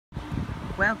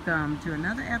Welcome to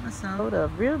another episode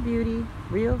of Real Beauty,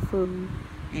 Real Food,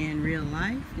 and Real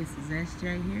Life. This is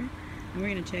SJ here, and we're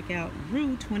going to check out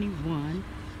Rue 21,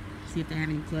 see if they have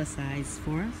any plus size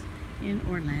for us in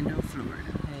Orlando, Florida.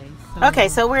 Okay,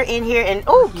 so we're in here and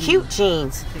oh, cute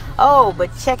jeans. Oh, but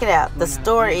check it out. The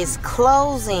store is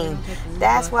closing.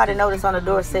 That's why the notice on the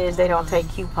door says they don't take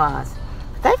coupons.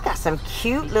 They've got some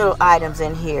cute little items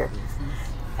in here.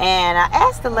 And I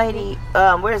asked the lady,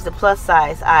 where's the plus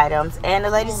size items? And the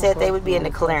lady said they would be in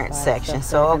the clearance section.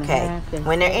 So, okay,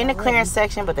 when they're in the clearance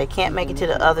section, but they can't make it to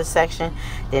the other section,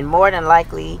 then more than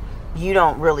likely, you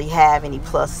don't really have any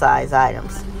plus size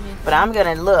items. But I'm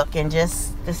going to look and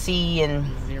just to see, and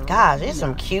gosh, there's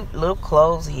some cute little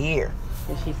clothes here.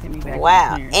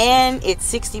 Wow, and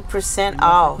it's 60%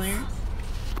 off.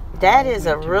 That is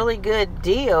a really good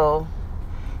deal.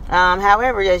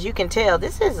 However, as you can tell,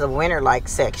 this is a winter-like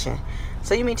section.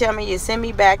 So you mean tell me you send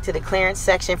me back to the clearance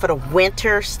section for the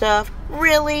winter stuff?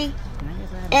 Really?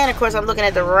 And of course, I'm looking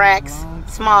at the racks.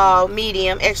 Small,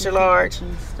 medium, extra large.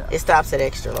 It stops at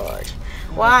extra large.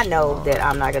 Well, I know that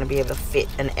I'm not going to be able to fit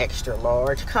an extra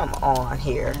large. Come on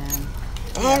here.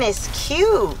 And it's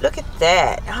cute. Look at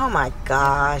that. Oh my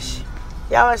gosh.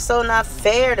 Y'all are so not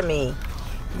fair to me.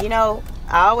 You know,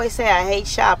 I always say I hate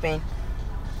shopping.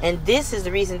 And this is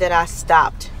the reason that I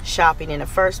stopped shopping in the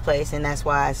first place, and that's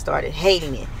why I started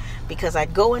hating it. Because I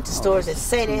go into stores that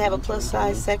say they have a plus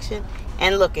size section,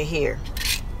 and look at here.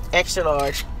 Extra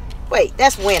large. Wait,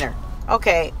 that's winter.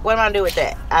 Okay, what am I going to do with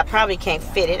that? I probably can't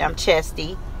fit it. I'm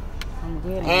chesty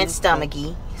and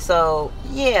stomachy. So,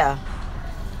 yeah.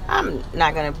 I'm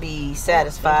not going to be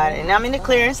satisfied. And I'm in the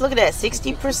clearance. Look at that.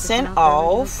 60%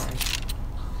 off.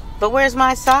 But where's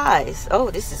my size? Oh,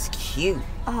 this is cute.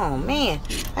 Oh, man.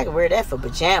 I can wear that for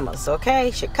pajamas,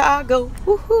 okay? Chicago.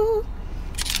 Woohoo.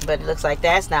 But it looks like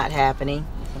that's not happening.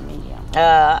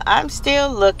 I'm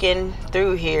still looking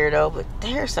through here, though. But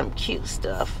there's some cute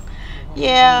stuff.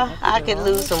 Yeah, I could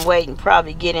lose some weight and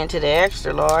probably get into the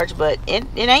extra large. But it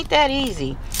ain't that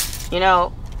easy. You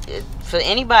know, for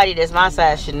anybody that's my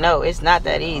size should know it's not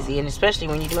that easy. And especially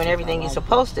when you're doing everything you're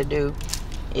supposed to do,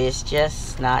 it's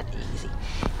just not easy.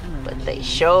 But they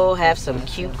sure have some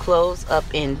cute clothes up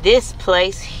in this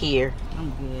place here.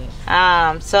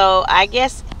 So I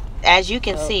guess, as you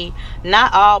can see,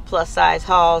 not all plus size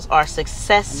hauls are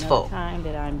successful.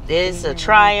 This is a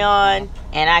try on,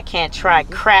 and I can't try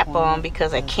crap on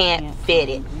because I can't fit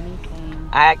it.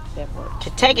 I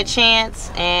could take a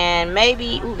chance and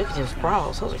maybe, ooh, look at those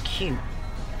bras. Those are cute.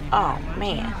 Oh,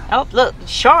 man. Oh, look,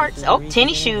 shorts. Oh,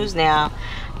 tennis shoes now.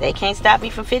 They can't stop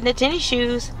me from fitting the tennis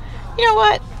shoes. You know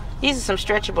what? These are some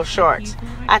stretchable shorts.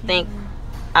 I think,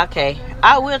 okay,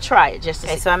 I will try it just to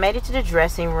see. So I made it to the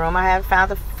dressing room. I have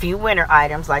found a few winter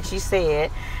items, like she said,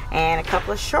 and a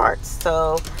couple of shorts.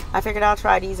 So I figured I'll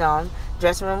try these on.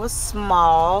 Dressing room was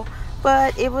small,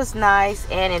 but it was nice,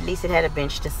 and at least it had a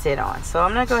bench to sit on. So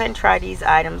I'm going to go ahead and try these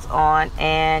items on,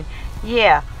 and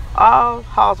yeah, all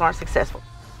hauls aren't successful.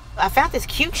 I found this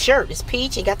cute shirt. It's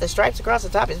peach. It got the stripes across the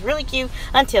top. It's really cute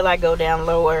until I go down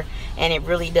lower, and it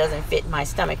really doesn't fit my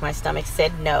stomach. My stomach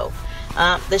said no.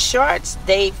 The shorts,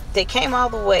 they came all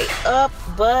the way up,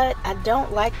 but I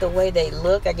don't like the way they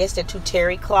look. I guess they're too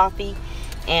terry clothy,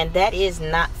 and that is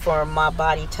not for my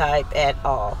body type at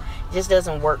all. It just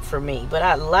doesn't work for me. But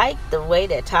I like the way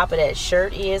that top of that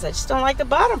shirt is. I just don't like the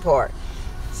bottom part.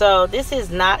 So this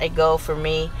is not a go for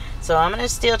me. So I'm going to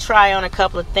still try on a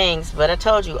couple of things. But I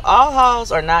told you, all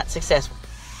hauls are not successful.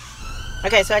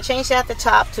 Okay, so I changed out the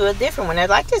top to a different one. I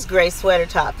like this gray sweater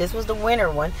top. This was the winter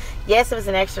one. Yes, it was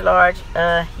an extra large.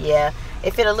 Yeah.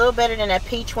 It fit a little better than that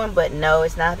peach one. But no,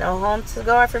 it's not no home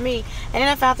cigar for me. And then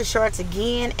I found the shorts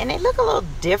again. And they look a little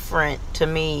different to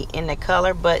me in the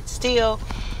color. But still,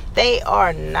 they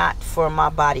are not for my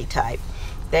body type.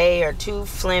 They are too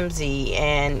flimsy,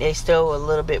 and they show a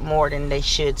little bit more than they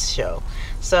should show.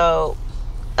 So,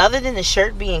 other than the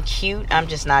shirt being cute, I'm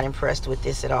just not impressed with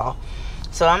this at all.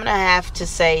 So, I'm going to have to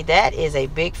say that is a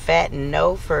big fat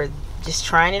no for just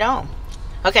trying it on.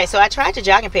 Okay, so I tried the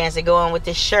jogging pants that go on with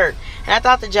this shirt. And I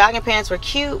thought the jogging pants were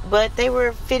cute, but they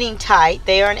were fitting tight.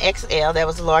 They are an XL. That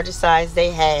was the largest size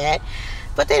they had.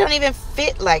 But they don't even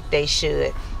fit like they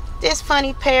should. This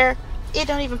funny pair, it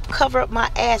don't even cover up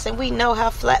my ass, and we know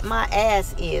how flat my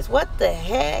ass is. What the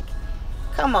heck?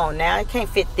 Come on now, it can't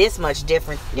fit this much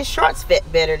different. Your shorts fit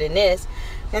better than this.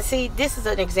 And see, this is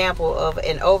an example of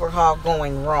an overhaul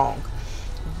going wrong.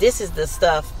 This is the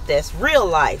stuff that's real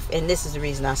life, and this is the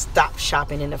reason I stopped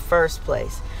shopping in the first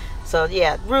place. So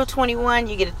yeah, Rule 21,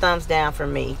 you get a thumbs down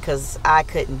from me because I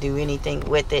couldn't do anything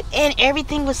with it, and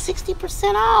everything was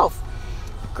 60% off.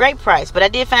 great price. But I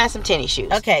did find some tennis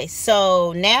shoes. Okay,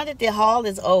 so now that the haul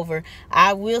is over,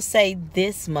 I will say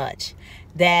this much,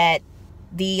 that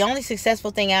the only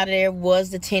successful thing out of there was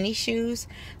the tennis shoes.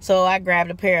 So I grabbed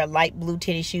a pair of light blue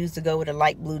tennis shoes to go with a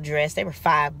light blue dress. They were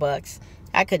 $5.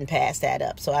 I couldn't pass that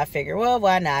up. So I figured, well,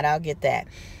 why not? I'll get that.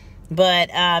 But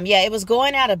yeah, it was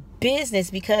going out of business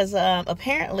because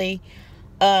apparently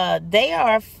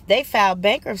they filed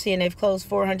bankruptcy and they've closed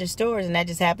 400 stores, and that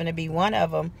just happened to be one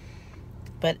of them.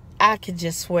 But I could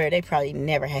just swear they probably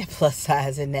never had plus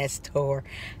size in that store.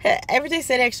 Everything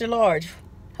said extra large.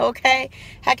 Okay,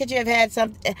 how could you have had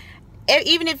something?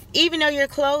 Even though you're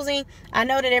closing, I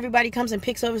know that everybody comes and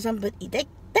picks over something, but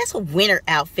that's a winter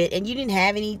outfit, and you didn't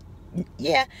have any.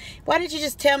 Yeah, why didn't you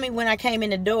just tell me when I came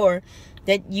in the door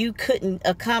that you couldn't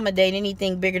accommodate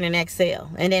anything bigger than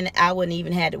XL, and then I wouldn't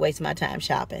even have to waste my time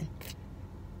shopping?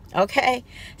 Okay,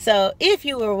 so if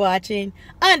you were watching,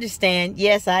 understand,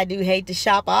 yes, I do hate to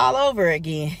shop all over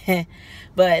again.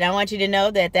 But I want you to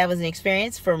know that that was an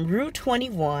experience from Route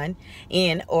 21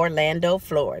 in Orlando,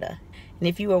 Florida. And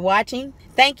if you were watching,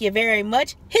 thank you very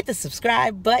much. Hit the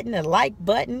subscribe button, the like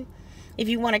button. If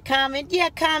you want to comment, yeah,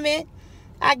 comment.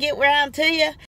 I get around to you.